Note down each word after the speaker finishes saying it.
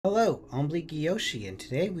Hello, I'm Bleaky Yoshi, and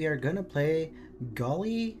today we are gonna play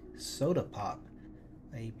Golly Soda Pop.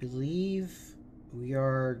 I believe we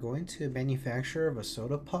are going to a manufacturer of a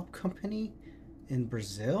soda pop company in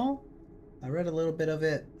Brazil. I read a little bit of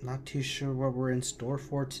it, not too sure what we're in store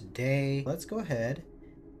for today. Let's go ahead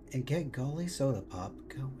and get Golly Soda Pop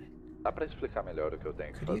going. Dá para explicar melhor o que eu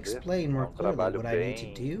tenho que Could you fazer? explain É more um clearly trabalho what I need to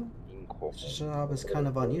bem do? This incomum. job is kind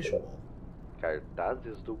of unusual.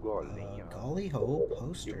 Cartazes do Golinho. Golly Ho E o que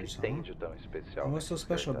posters, tem huh? de tão especial And what's so nesses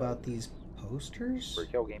special about cartazes? these posters? Por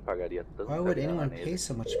que alguém pagaria Why tanta would grana anyone pay neles?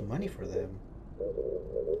 so much money for them?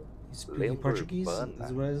 You speaking Lenda Portuguese? This is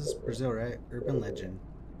urbana? what is Brazil, right? Urban legend.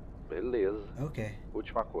 Beleza. Okay.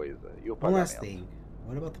 Última coisa, e o One last pagamento? thing.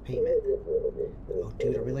 What about the payment? Oh,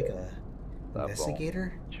 dude, are we like a Tá bom,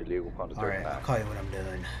 investigator? te ligo quando Alright, I'll call you terminarmos. when I'm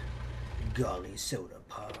done. Golly soda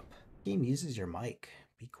pop. Game uses your mic.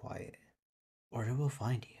 Be quiet. Or it will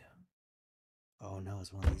find you. Oh no,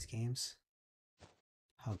 it's one of these games?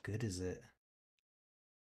 How good is it?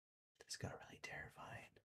 This got really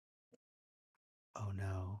terrifying. Oh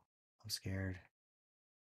no, I'm scared.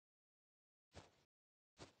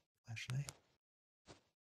 Flashlight?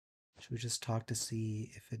 Should we just talk to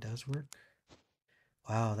see if it does work?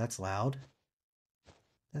 Wow, that's loud.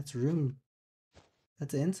 That's room.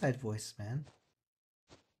 That's an inside voice, man.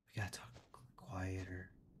 We gotta talk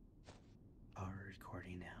quieter. Oh, we're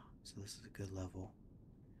recording now, so this is a good level.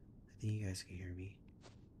 I think you guys can hear me.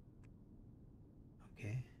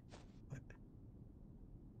 Okay. What?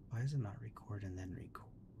 Why is it not record and then record?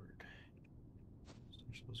 So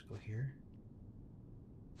we're supposed to go here.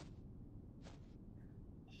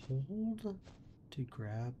 Hold to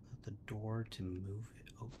grab the door to move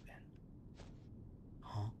it open.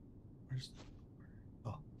 Huh? Where's the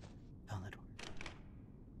door? Oh, found the door.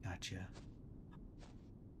 Gotcha.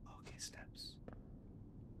 Okay, steps.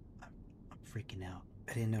 I'm freaking out.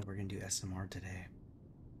 I didn't know we were gonna do SMR today.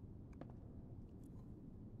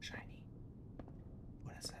 Shiny.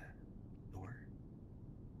 What is that? Door?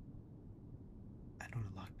 I don't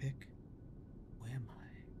know, lockpick? Where am I?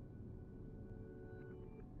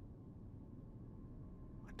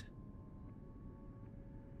 What?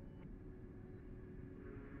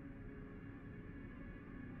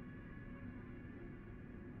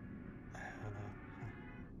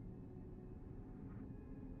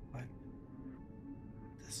 What?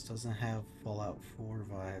 This doesn't have Fallout 4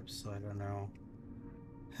 vibes, so I don't know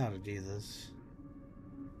how to do this.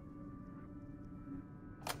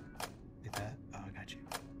 Like that? Oh, I got you.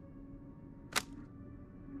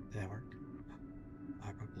 Did that work? Oh,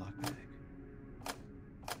 I broke lockpick.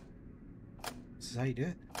 This is how you do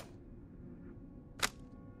it?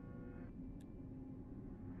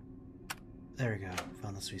 There we go.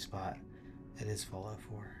 Found the sweet spot. It is Fallout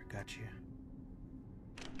 4. Got you.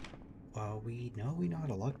 Well, we know how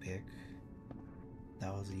to lockpick.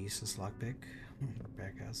 That was a useless lockpick.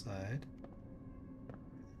 Back outside.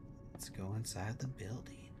 Let's go inside the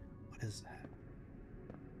building. What is that?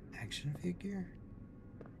 Action figure?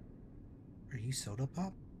 Are you Soda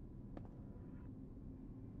Pop?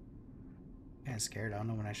 Kinda scared. I don't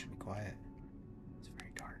know when I should be quiet. It's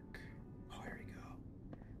very dark. Oh, here we go.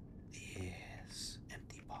 Yes.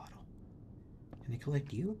 Empty bottle. Can I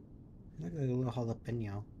collect you? You look like a little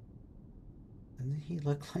jalapeno. Doesn't he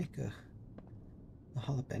look like a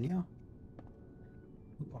jalapeno?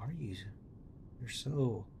 Who are you? You're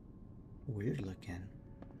so weird looking.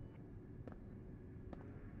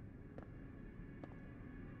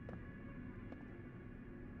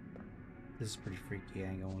 This is pretty freaky, I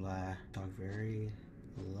ain't gonna lie. Talk very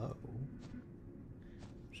low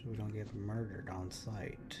so we don't get murdered on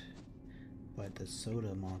sight by the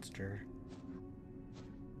soda monster.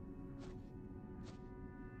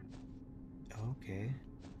 Okay.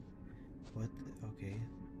 What? Okay.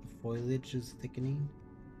 The foliage is thickening.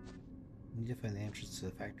 We need to find the entrance to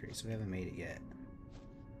the factory, so we haven't made it yet.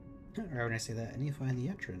 Right when I say that, I need to find the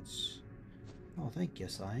entrance. Oh, thank you,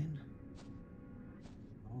 sign.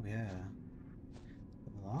 Oh, yeah.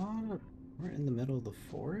 We're in the middle of the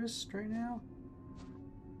forest right now?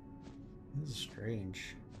 This is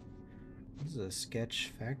strange. This is a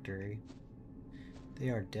sketch factory. They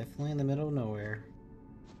are definitely in the middle of nowhere.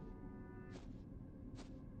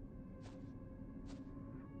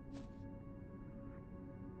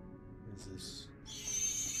 What is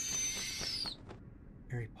this?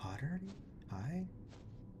 Harry Potter? Hi?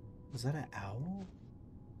 Was that an owl?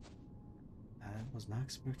 I was not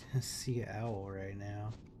expecting to see an owl right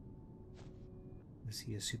now. Was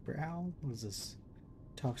he a super owl? What is this?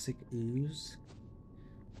 Toxic ooze?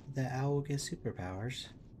 Did that owl get superpowers?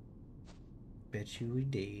 Bet you we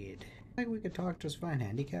did. Like we could talk just fine.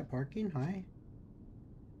 Handicap parking? Hi?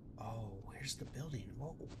 Here's the building.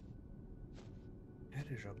 Whoa. That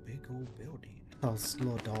is a big old building. Those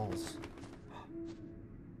little dolls.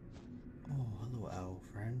 Oh, hello, owl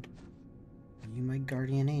friend. Are you my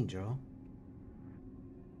guardian angel?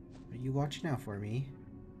 Are you watching out for me?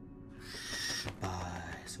 Bye.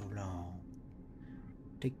 So long.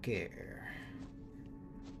 Take care.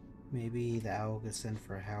 Maybe the owl could send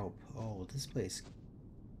for help. Oh, this place.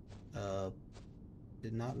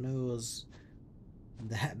 Did not know it was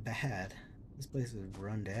that bad. This place is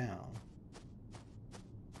run down.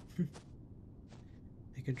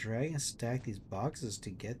 I could drag and stack these boxes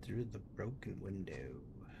to get through the broken window.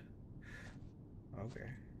 Okay.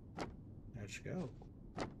 Let's go.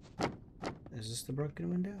 Is this the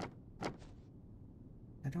broken window?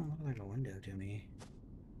 That don't look like a window to me.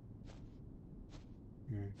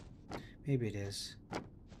 Maybe it is.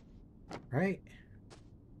 Right?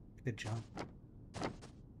 Good jump.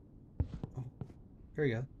 Oh, here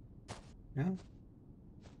we go. No?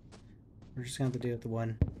 We're just gonna have to deal with the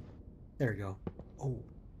one. There we go. Oh,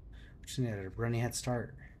 we just need a running head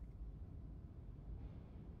start.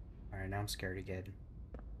 Alright, now I'm scared again.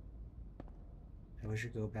 I wish we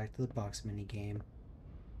could go back to the box mini game.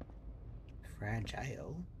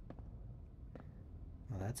 Fragile.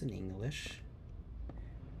 Well, that's in English.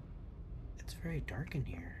 It's very dark in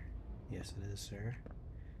here. Yes, it is, sir.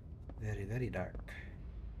 Very, very dark.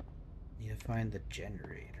 Need to find the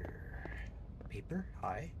generator. Paper?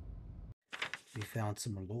 Hi. We found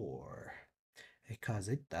some lore. A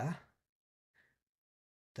casetta.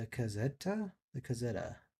 The casetta? The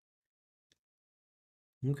casetta.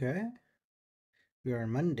 Okay. We are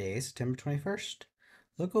on Monday, September 21st.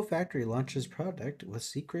 Local factory launches product with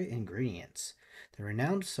secret ingredients. The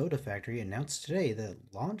renowned soda factory announced today the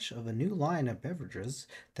launch of a new line of beverages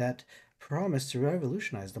that promise to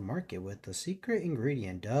revolutionize the market with the secret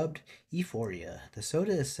ingredient dubbed Euphoria. The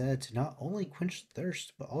soda is said to not only quench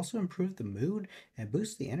thirst, but also improve the mood and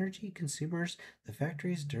boost the energy consumers. The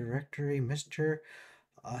factory's director, Mr.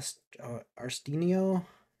 Arstenio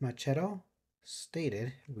Machado,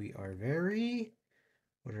 stated, "We are very...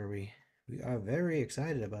 What are we? We are very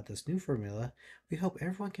excited about this new formula. We hope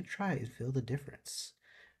everyone can try it and feel the difference."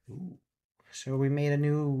 Ooh. So we made a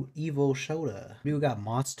new evil soda. We got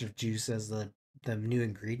monster juice as the new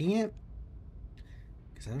ingredient.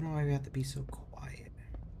 Because I don't know why we have to be so quiet.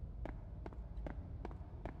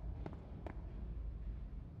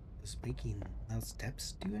 Does making loud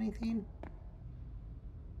steps do anything?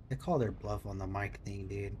 They call their bluff on the mic thing,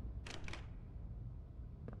 dude.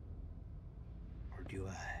 Or do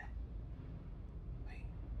I? Wait.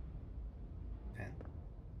 Vent.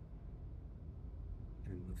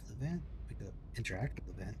 Can we move the vent? We could interact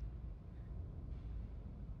with the vent.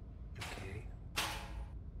 Okay.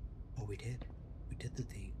 Oh, we did. We did the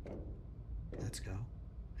thing. Let's go.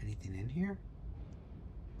 Anything in here?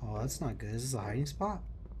 Oh, that's not good. Is this a hiding spot?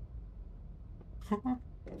 I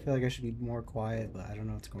feel like I should be more quiet, but I don't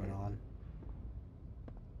know what's going on.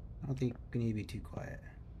 I don't think we need to be too quiet.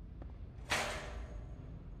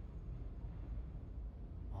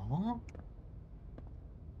 Oh?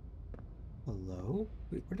 Hello?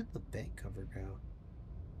 Wait, where did the vent cover go?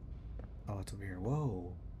 Oh, it's over here.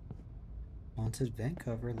 Whoa. Haunted vent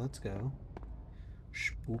cover. Let's go.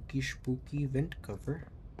 Spooky, spooky vent cover.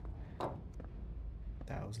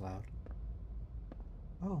 That was loud.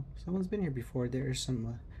 Oh, someone's been here before. There is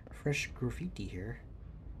some fresh graffiti here.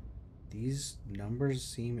 These numbers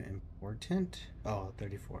seem important. Oh,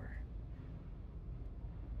 34.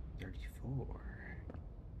 34.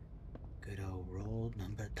 Good old roll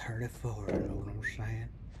number 34. You know what I'm saying?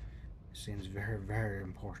 Seems very, very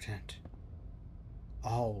important.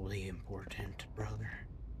 All the important, brother.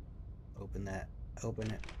 Open that.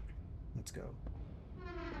 Open it. Let's go.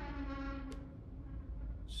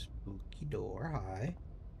 Spooky door. Hi.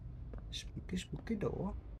 Spooky, spooky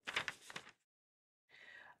door.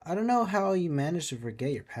 I don't know how you managed to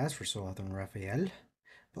forget your password so often, Raphael.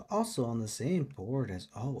 But also on the same board as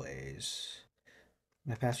always.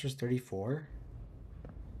 My password's 34.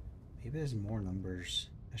 Maybe there's more numbers.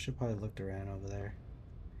 I should probably look around over there.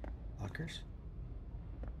 Lockers?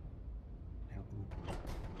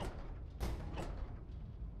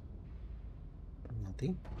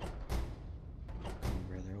 Nothing.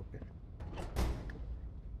 Brother, open.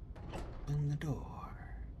 Open the door.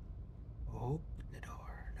 Open the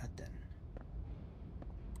door. Nothing.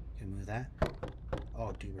 Can we move that?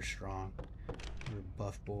 Oh, dude, we're strong. We're a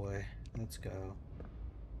buff boy. Let's go.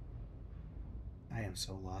 I am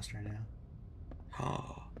so lost right now.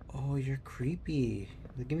 Oh, you're creepy.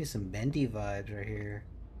 Give me some bendy vibes right here.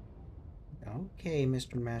 Okay,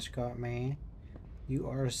 Mr. Mascot Man. You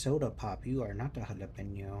are a soda pop. You are not a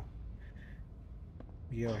jalapeno.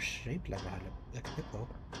 You're shaped like a hippo.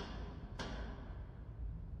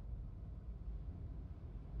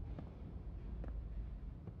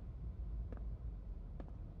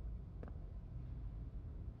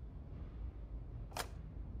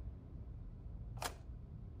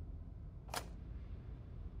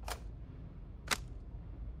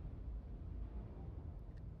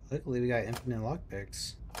 Luckily, we got infinite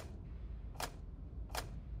lockpicks.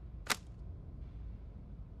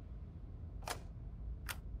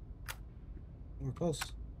 We're close.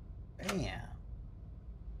 Bam!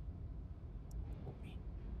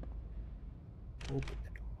 Open the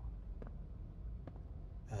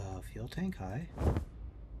door. Fuel tank high.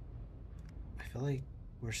 I feel like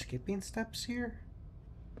we're skipping steps here.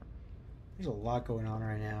 There's a lot going on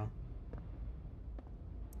right now.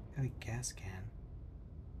 Got a gas can.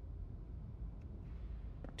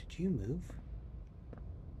 Did you move?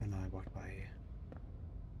 Oh no, I walked by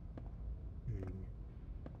you.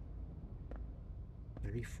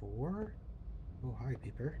 34? Oh, hi,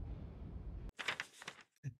 Peeper.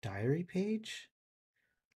 A diary page?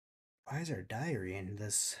 Why is our diary in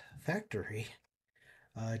this factory?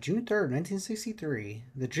 June 3rd, 1963.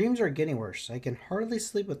 The dreams are getting worse. I can hardly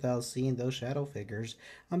sleep without seeing those shadow figures.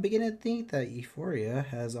 I'm beginning to think that euphoria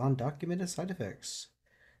has undocumented side effects.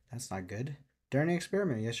 That's not good. During an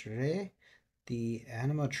experiment yesterday, the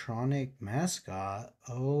animatronic mascot.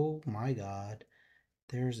 Oh my god.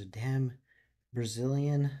 There's a damn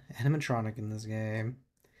Brazilian animatronic in this game.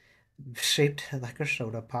 Shaped like a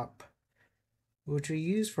soda pop. Which we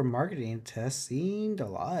use for marketing tests, seemed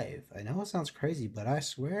alive. I know it sounds crazy, but I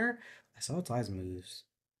swear I saw its eyes move.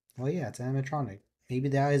 Well, yeah, it's animatronic. Maybe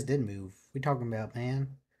the eyes did move. We talking about,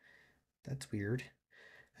 man? That's weird.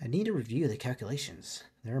 I need to review the calculations.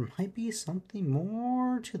 There might be something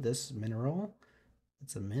more to this mineral.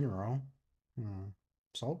 It's a mineral.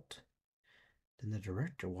 Salt? Then the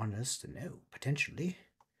director wanted us to know, potentially.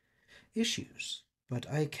 Issues. But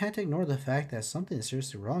I can't ignore the fact that something is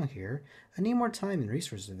seriously wrong here. I need more time and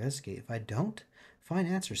resources to investigate. If I don't find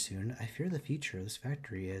answers soon, I fear the future of this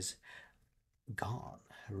factory is gone.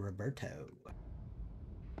 Roberto.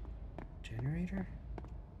 Generator?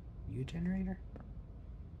 You generator?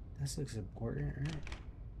 This looks important, right?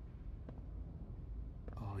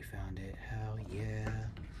 Oh, we found it. Hell yeah.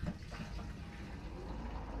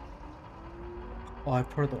 Oh, I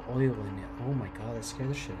poured the oil in it. Oh my god, that scared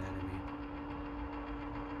the shit out of me.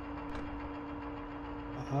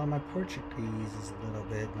 My Portuguese is a little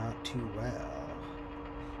bit not too well.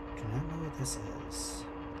 Do not know what this is.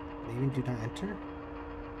 Maybe do not enter?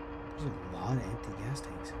 There's a lot of empty gas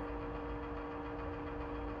tanks here.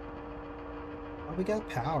 Oh, we got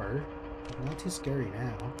power. Not too scary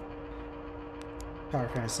now. Power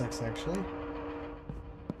kind of sucks, actually.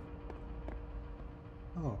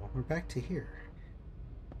 Oh, we're back to here.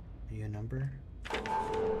 Are you a number?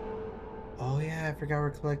 Oh yeah, I forgot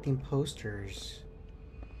we're collecting posters.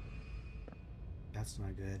 That's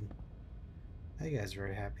not good. That guy's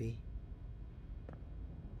very happy.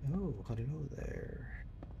 Oh, hello there.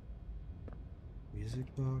 Music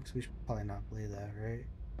box? We should probably not play that, right?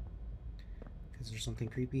 Because there's something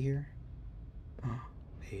creepy here.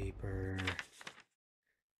 Paper.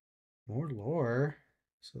 More lore.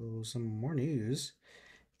 So some more news.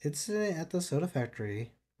 Incident at the soda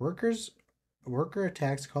factory. Worker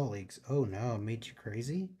attacks colleagues. Oh no, made you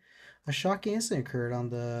crazy? A shocking incident occurred on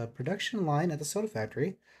the production line at the soda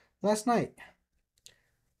factory last night.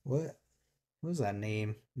 What was that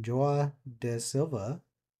name? Joa de Silva.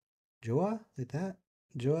 Joa? Like that?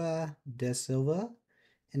 Joa de Silva,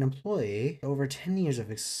 an employee over 10 years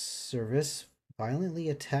of service, violently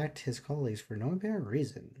attacked his colleagues for no apparent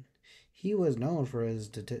reason. He was known for his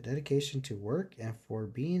dedication to work and for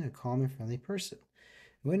being a calm and friendly person.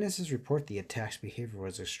 Witnesses report the attack's behavior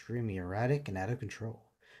was extremely erratic and out of control.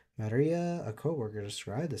 Maria, a co-worker,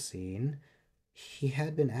 described the scene. He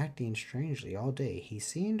had been acting strangely all day. He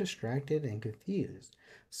seemed distracted and confused.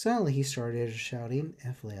 Suddenly he started shouting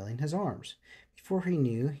and flailing his arms. Before he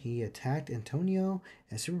knew, he attacked Antonio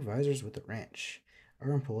and supervisors with a wrench.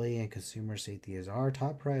 Our employee and consumer safety is our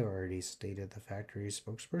top priority, stated the factory's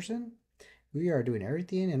spokesperson. We are doing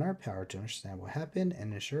everything in our power to understand what happened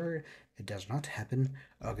and ensure it does not happen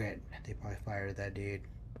again. They probably fired that dude.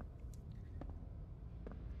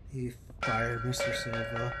 He fired Mr.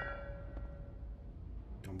 Silva.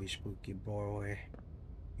 Don't be spooky, boy.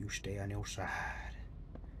 You stay on your side.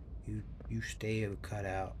 You stay cut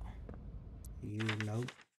out. You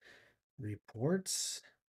note reports.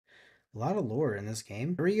 A lot of lore in this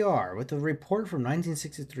game. Here we are with a report from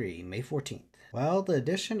 1963, May 14th. While the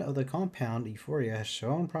addition of the compound Euphoria has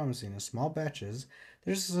shown promising in small batches,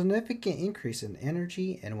 there's a significant increase in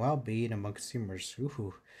energy and well-being among consumers.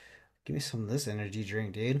 Ooh, give me some of this energy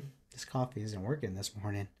drink, dude. This coffee isn't working this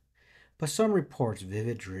morning. But some reports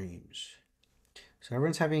vivid dreams. So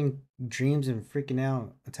everyone's having dreams and freaking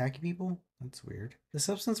out, attacking people? That's weird. The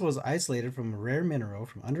substance was isolated from a rare mineral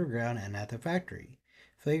from underground and at the factory.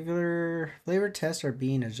 Flavor tests are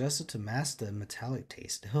being adjusted to mask the metallic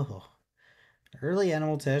taste. Oh. Early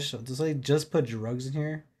animal tests, just put drugs in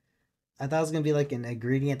here. I thought it was gonna be like an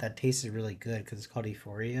ingredient that tasted really good because it's called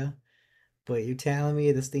Euphoria. But you're telling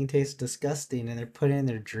me this thing tastes disgusting and they're putting it in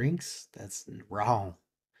their drinks? That's wrong.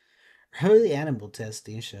 Early animal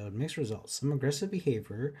testing showed mixed results. Some aggressive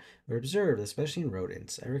behavior were observed, especially in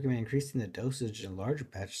rodents. I recommend increasing the dosage in larger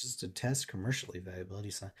batches to test commercially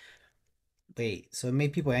viability. Wait, so it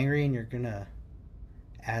made people angry and you're gonna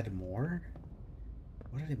add more?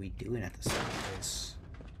 What are we doing at this place?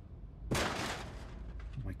 Oh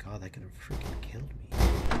my god, that could have freaking killed me.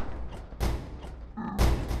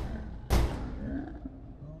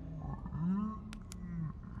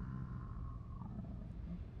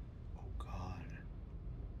 Oh god.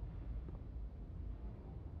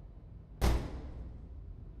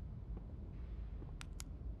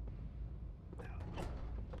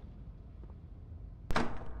 I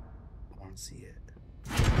want to see it.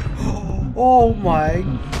 Oh my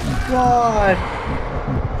god!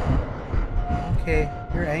 Okay,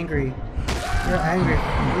 you're angry. You're angry.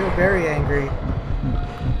 You're very angry.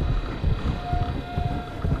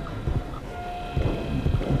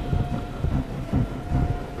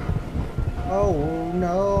 Oh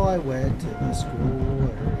no, I went to the school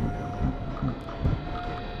area.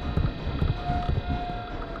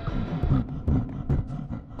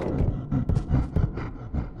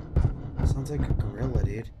 Sounds like a gorilla,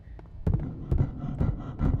 dude.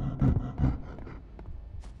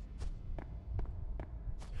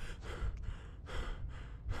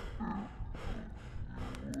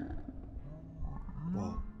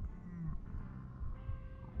 Whoa.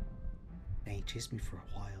 Dang, he chased me for a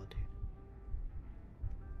while, dude.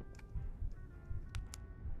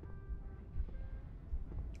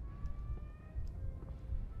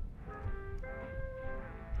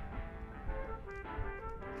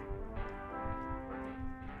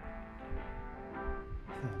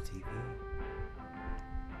 Oh, TV.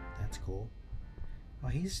 That's cool. Oh,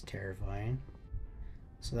 he's terrifying.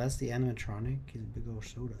 So that's the animatronic. He's a big old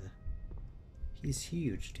soda. He's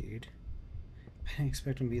huge, dude. I didn't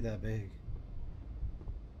expect him to be that big.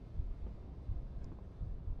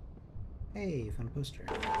 Hey, found a poster.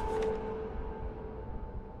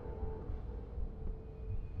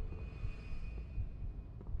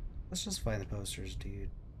 Let's just find the posters, dude.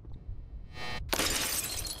 What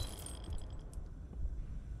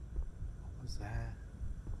was that?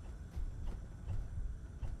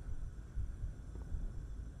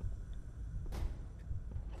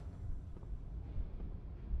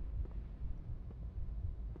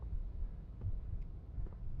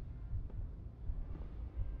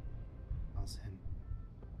 That was him.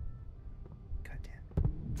 Goddamn.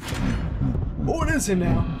 Oh, it is him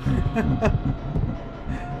now!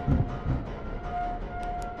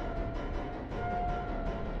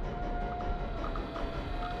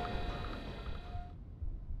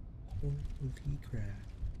 Holy crap.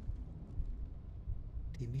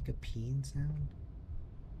 Did he make a peen sound?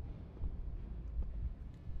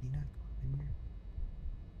 Did he not go in here?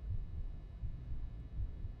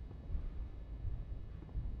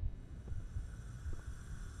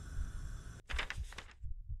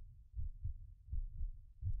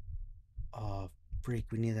 Oh, freak,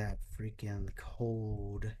 we need that freaking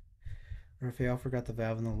code. Raphael forgot the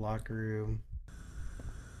valve in the locker room.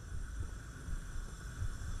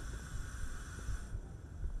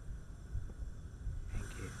 Dang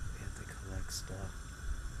it, we have to collect stuff.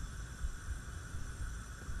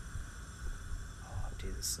 Oh,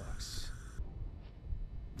 dude, this sucks.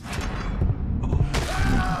 Oh.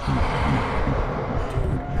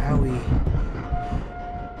 Dude, owie.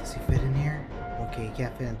 Does he fit in here? Okay, he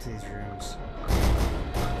can't fit into these rooms.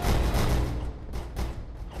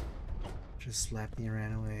 Just slapped me and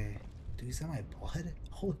ran away. Dude, is that my blood?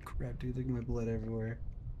 Holy crap, dude, look at my blood everywhere.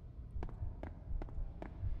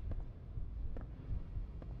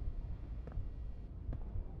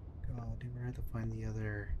 God, dude, we're gonna have to find the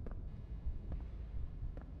other...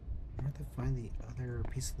 We're gonna have to find the other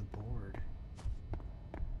piece of the board.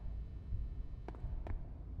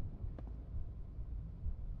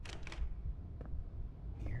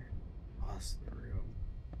 Here? Oh, that's the room.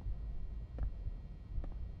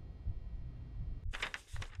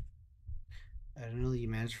 you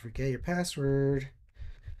managed to forget your password.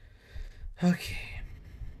 Okay.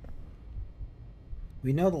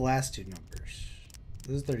 We know the last two numbers.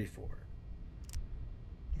 This is 34.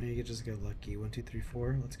 Maybe you could just go lucky. 1, 2, 3,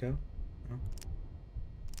 4. Let's go. No.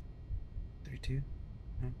 3, 2.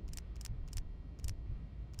 No.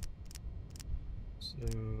 So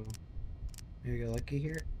maybe go lucky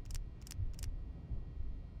here.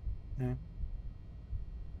 No.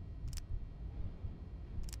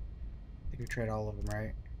 I think we tried all of them,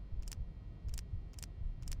 right?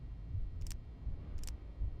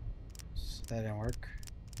 So that didn't work.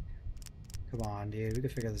 Come on, dude. We can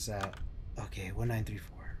figure this out. Okay,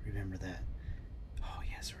 1934. Remember that. Oh,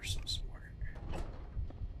 yes, we're so smart. Give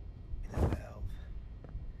me that valve.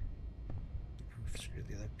 Move through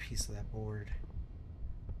the other piece of that board.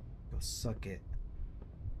 Go suck it.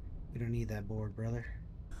 We don't need that board, brother.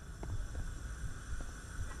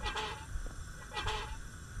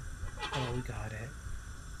 Oh, we got it.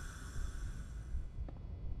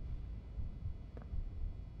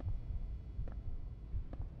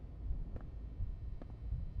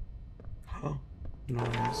 Oh,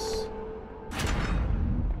 nice.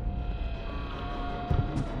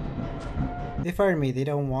 They fired me. They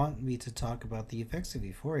don't want me to talk about the effects of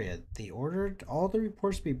euphoria. They ordered all the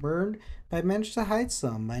reports to be burned, but I managed to hide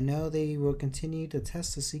some. I know they will continue to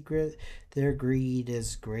test the secret. Their greed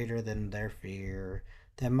is greater than their fear.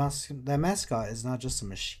 That mascot is not just a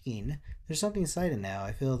machine. There's something inside it now.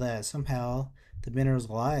 I feel that somehow the mineral's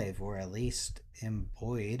alive, or at least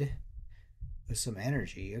imbued with some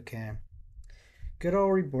energy. Okay. Good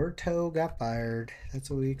old Roberto got fired.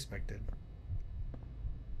 That's what we expected.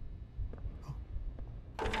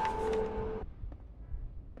 Oh,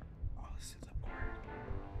 this is a board.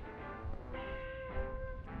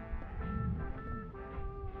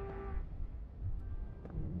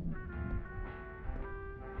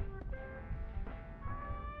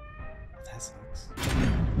 That sucks.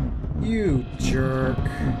 You jerk.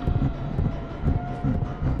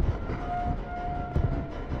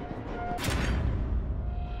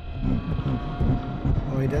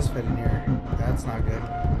 Oh, he does fit in here. That's not good.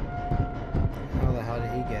 How the hell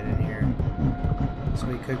did he get in here? So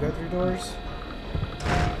he could go through doors?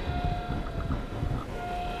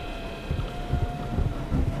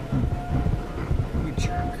 You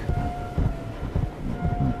jerk.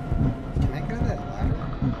 Can I go that ladder?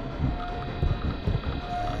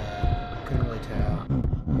 Couldn't really tell.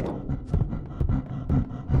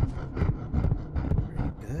 Are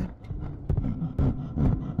you good?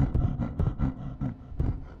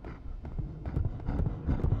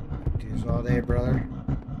 Dudes all day, brother.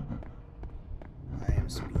 I am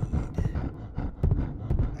speed.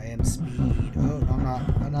 I am speed. Oh, no, I'm not.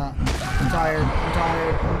 I'm not. I'm tired. I'm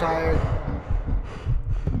tired. I'm tired.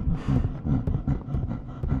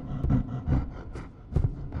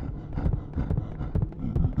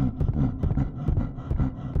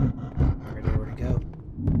 Already where to go.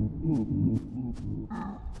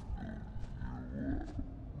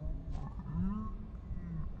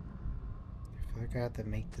 I feel like I have to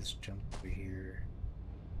make this jump over here.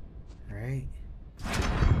 Right?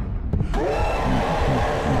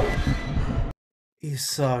 You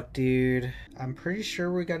suck, dude. I'm pretty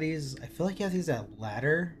sure we gotta use... I feel like you have to use that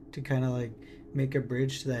ladder to kind of like make a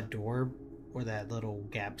bridge to that door where that little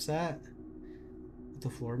gap's at. With the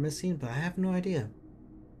floor missing, but I have no idea.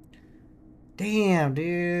 Damn,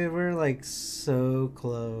 dude. We're like so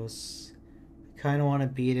close. I kind of want to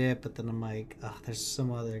beat it, but then I'm like, oh, there's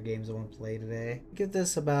some other games I want to play today. Give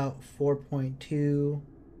this about 4.2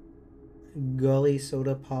 Golly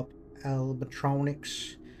Soda Pop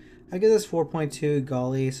animatronics. I give this 4.2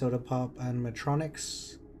 Golly Soda Pop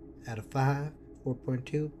animatronics out of 5.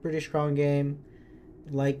 4.2. Pretty strong game.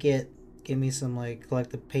 Like it. Give me some like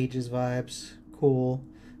collect the pages vibes. Cool.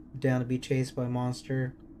 Down to be chased by a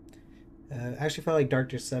monster. Actually felt like Dark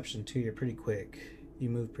Deception too. You're pretty quick. You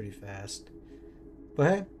move pretty fast. But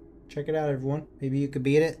hey, check it out, everyone. Maybe you could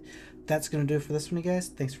beat it. That's going to do it for this one, you guys.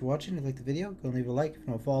 Thanks for watching. If you liked the video, go and leave a like. If you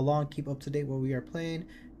want to follow along, keep up to date what we are playing,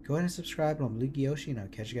 go ahead and subscribe. I'm Luke Yoshi, and I'll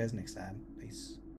catch you guys next time. Peace.